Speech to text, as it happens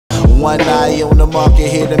one eye on the market,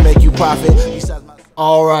 here to make you profit.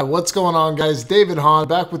 All right, what's going on, guys? David Haun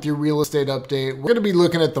back with your real estate update. We're going to be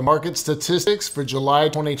looking at the market statistics for July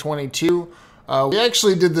 2022. We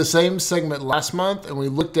actually did the same segment last month, and we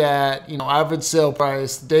looked at, average sale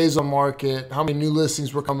price, days on market, how many new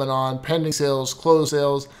listings were coming on, pending sales, closed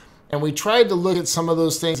sales, and we tried to look at some of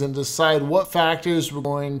those things and decide what factors were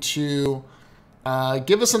going to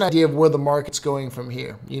give us an idea of where the market's going from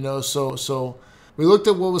here. So we looked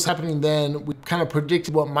at what was happening then. We kind of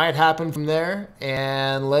predicted what might happen from there,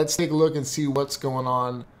 and let's take a look and see what's going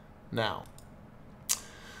on now.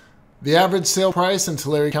 The average sale price in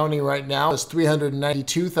Tulare County right now is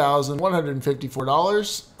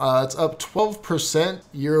 $392,154. It's up 12%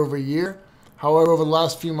 year over year. However, over the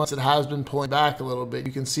last few months, it has been pulling back a little bit.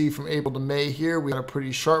 You can see from April to May here, we had a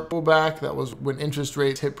pretty sharp pullback. That was when interest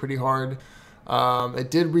rates hit pretty hard. It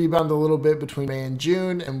did rebound a little bit between May and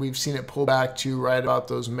June, and we've seen it pull back to right about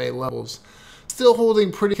those May levels. Still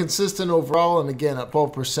holding pretty consistent overall, and again up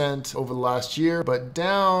 12% over the last year, but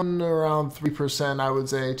down around 3%, I would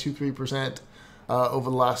say 2-3% over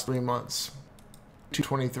the last 3 months.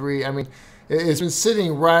 223. I mean, it's been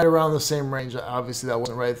sitting right around the same range. Obviously, that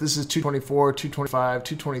wasn't right. This is 224, 225,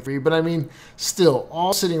 223, but I mean, still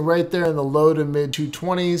all sitting right there in the low to mid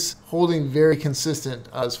 220s, holding very consistent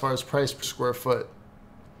as far as price per square foot.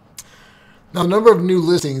 Now, the number of new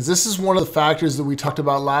listings, this is one of the factors that we talked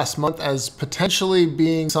about last month as potentially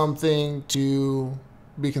being something to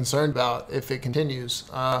be concerned about if it continues.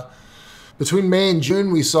 Between May and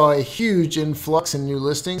June, we saw a huge influx in new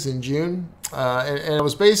listings in June. And I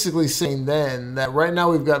was basically saying then that right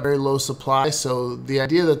now we've got very low supply, so the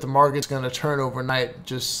idea that the market's going to turn overnight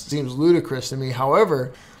just seems ludicrous to me.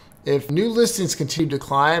 However, if new listings continue to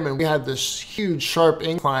climb, and we had this huge sharp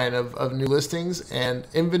incline of new listings and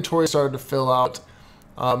inventory started to fill out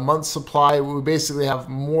month supply, we basically have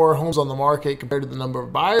more homes on the market compared to the number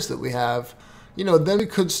of buyers that we have, then we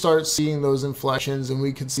could start seeing those inflections and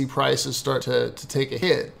we could see prices start to take a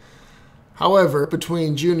hit. However,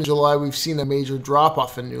 between June and July, we've seen a major drop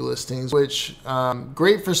off in new listings, which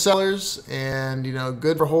great for sellers and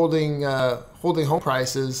good for holding home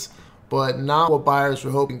prices, but not what buyers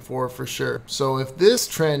were hoping for sure. So if this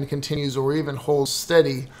trend continues or even holds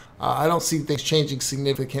steady, I don't see things changing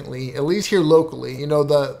significantly, at least here locally. A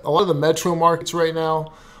lot of the metro markets right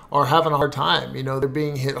now are having a hard time. They're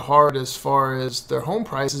being hit hard as far as their home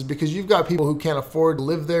prices because you've got people who can't afford to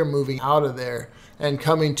live there moving out of there and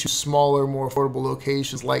coming to smaller, more affordable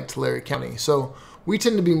locations like Tulare County. So we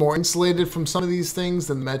tend to be more insulated from some of these things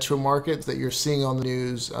than the metro markets that you're seeing on the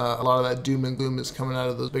news. A lot of that doom and gloom is coming out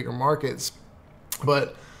of those bigger markets.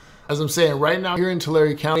 But as I'm saying, right now here in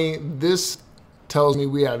Tulare County, this tells me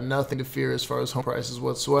we have nothing to fear as far as home prices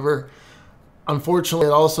whatsoever. Unfortunately,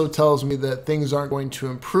 it also tells me that things aren't going to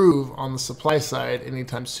improve on the supply side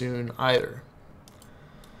anytime soon either.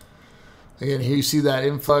 Again, here you see that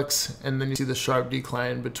influx, and then you see the sharp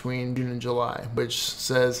decline between June and July, which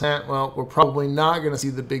says, well, we're probably not going to see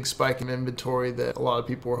the big spike in inventory that a lot of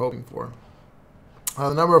people were hoping for.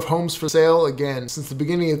 The number of homes for sale, again, since the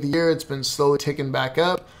beginning of the year, it's been slowly ticking back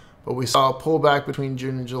up, but we saw a pullback between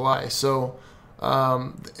June and July. So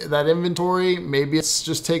that inventory, maybe it's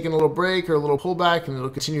just taking a little break or a little pullback and it'll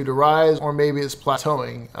continue to rise, or maybe it's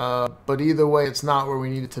plateauing. But either way, it's not where we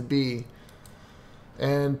need it to be.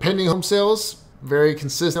 And pending home sales, very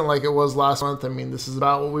consistent like it was last month. I mean, this is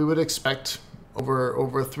about what we would expect over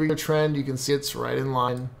a 3-year trend. You can see it's right in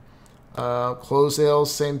line. Closed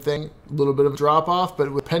sales, same thing, a little bit of a drop off,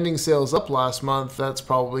 but with pending sales up last month, that's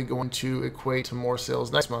probably going to equate to more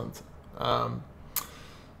sales next month.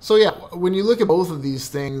 So yeah, when you look at both of these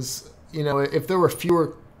things, if there were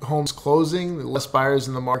fewer homes closing, less buyers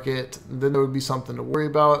in the market, then there would be something to worry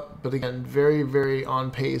about. But again, very, very on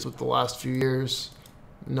pace with the last few years.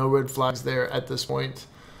 No red flags there at this point.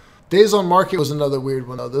 Days on market was another weird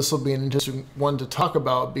one, though. This will be an interesting one to talk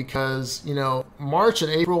about because, March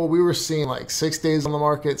and April, we were seeing like 6 days on the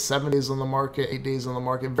market, 7 days on the market, 8 days on the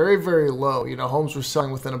market. Very, very low. Homes were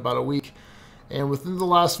selling within about a week. And within the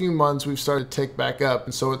last few months, we've started to tick back up.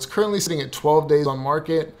 And so it's currently sitting at 12 days on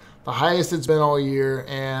market, the highest it's been all year.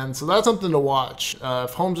 And so that's something to watch.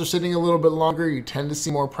 If homes are sitting a little bit longer, you tend to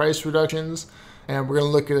see more price reductions. And we're going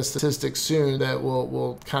to look at a statistic soon that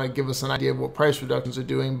will kind of give us an idea of what price reductions are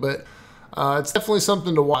doing. But it's definitely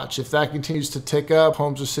something to watch. If that continues to tick up,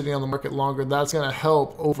 homes are sitting on the market longer, that's going to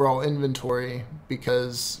help overall inventory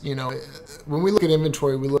because, when we look at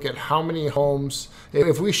inventory, we look at how many homes,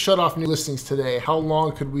 if we shut off new listings today, how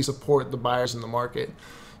long could we support the buyers in the market?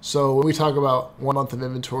 So when we talk about 1 month of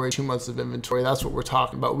inventory, 2 months of inventory, that's what we're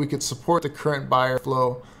talking about. We could support the current buyer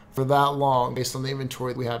flow for that long based on the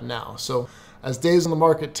inventory that we have now. So as days on the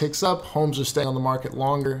market ticks up, homes are staying on the market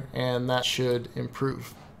longer, and that should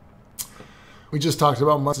improve. We just talked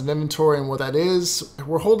about months of inventory and what that is.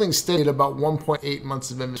 We're holding steady at about 1.8 months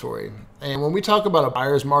of inventory. And when we talk about a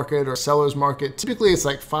buyer's market or a seller's market, typically it's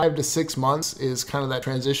like 5 to 6 months is kind of that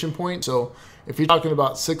transition point. So if you're talking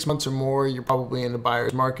about 6 months or more, you're probably in a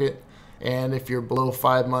buyer's market. And if you're below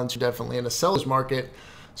 5 months, you're definitely in a seller's market.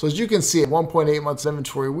 So as you can see, at 1.8 months of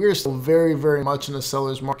inventory, we're still very, very much in a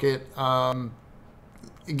seller's market.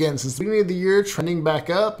 Again, since the beginning of the year, trending back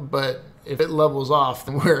up, but if it levels off,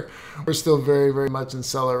 then we're still very, very much in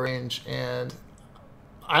seller range. And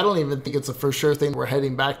I don't even think it's a for sure thing we're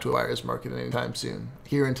heading back to a buyer's market anytime soon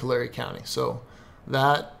here in Tulare County. So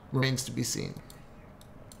that remains to be seen.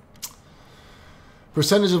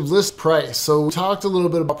 Percentage of list price. So we talked a little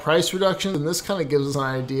bit about price reduction, and this kind of gives us an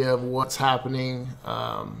idea of what's happening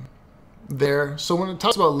there. So when it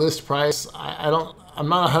talks about list price, I'm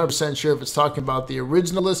not 100% sure if it's talking about the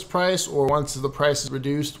original list price or once the price is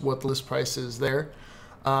reduced, what the list price is there.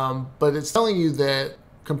 But it's telling you that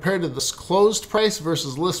compared to this closed price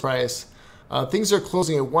versus list price, things are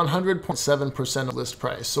closing at 100.7% of list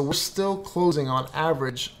price. So we're still closing on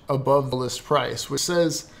average above the list price, which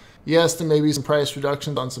says, yes, there may be some price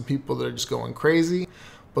reductions on some people that are just going crazy,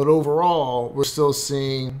 but overall, we're still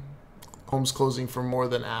seeing homes closing for more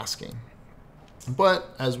than asking.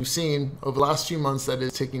 But as we've seen over the last few months, that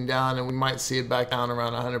is ticking down, and we might see it back down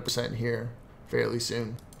around 100% here fairly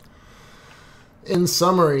soon. In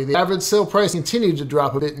summary, the average sale price continued to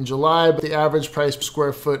drop a bit in July, but the average price per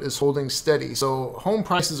square foot is holding steady. So home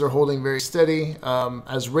prices are holding very steady.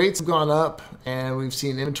 As rates have gone up and we've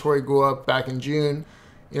seen inventory go up back in June,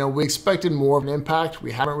 we expected more of an impact.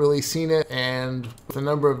 We haven't really seen it, and with a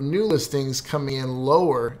number of new listings coming in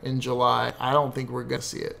lower in July, I don't think we're going to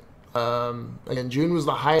see it. Again, June was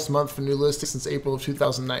the highest month for new listings since April of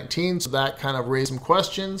 2019, so that kind of raised some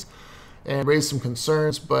questions and raised some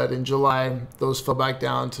concerns, but in July, those fell back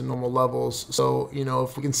down to normal levels. So,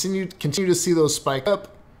 if we continue to see those spike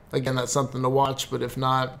up, again, that's something to watch, but if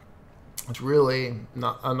not, it's really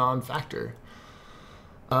not a non-factor.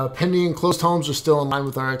 Pending and closed homes are still in line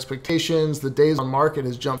with our expectations. The days on market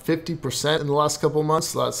has jumped 50% in the last couple of months,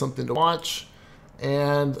 so that's something to watch.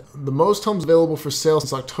 And the most homes available for sale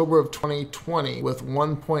since October of 2020 with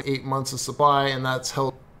 1.8 months of supply, and that's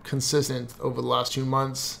held consistent over the last 2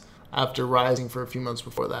 months after rising for a few months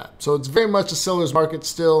before that. So it's very much a seller's market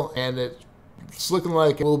still, and it's looking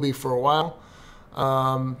like it will be for a while.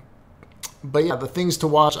 But yeah, the things to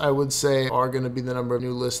watch, I would say, are going to be the number of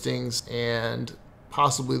new listings and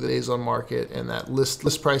possibly the days on market and that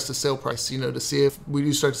list price to sale price, to see if we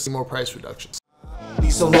do start to see more price reductions.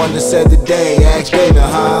 Need someone to set the day, ask David,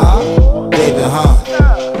 huh? David,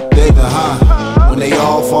 huh? David, huh? When they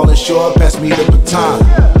all falling short, pass me the baton.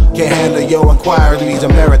 Can't handle your inquiries, a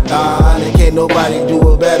marathon, and can't nobody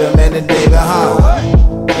do it better, man, than David, huh?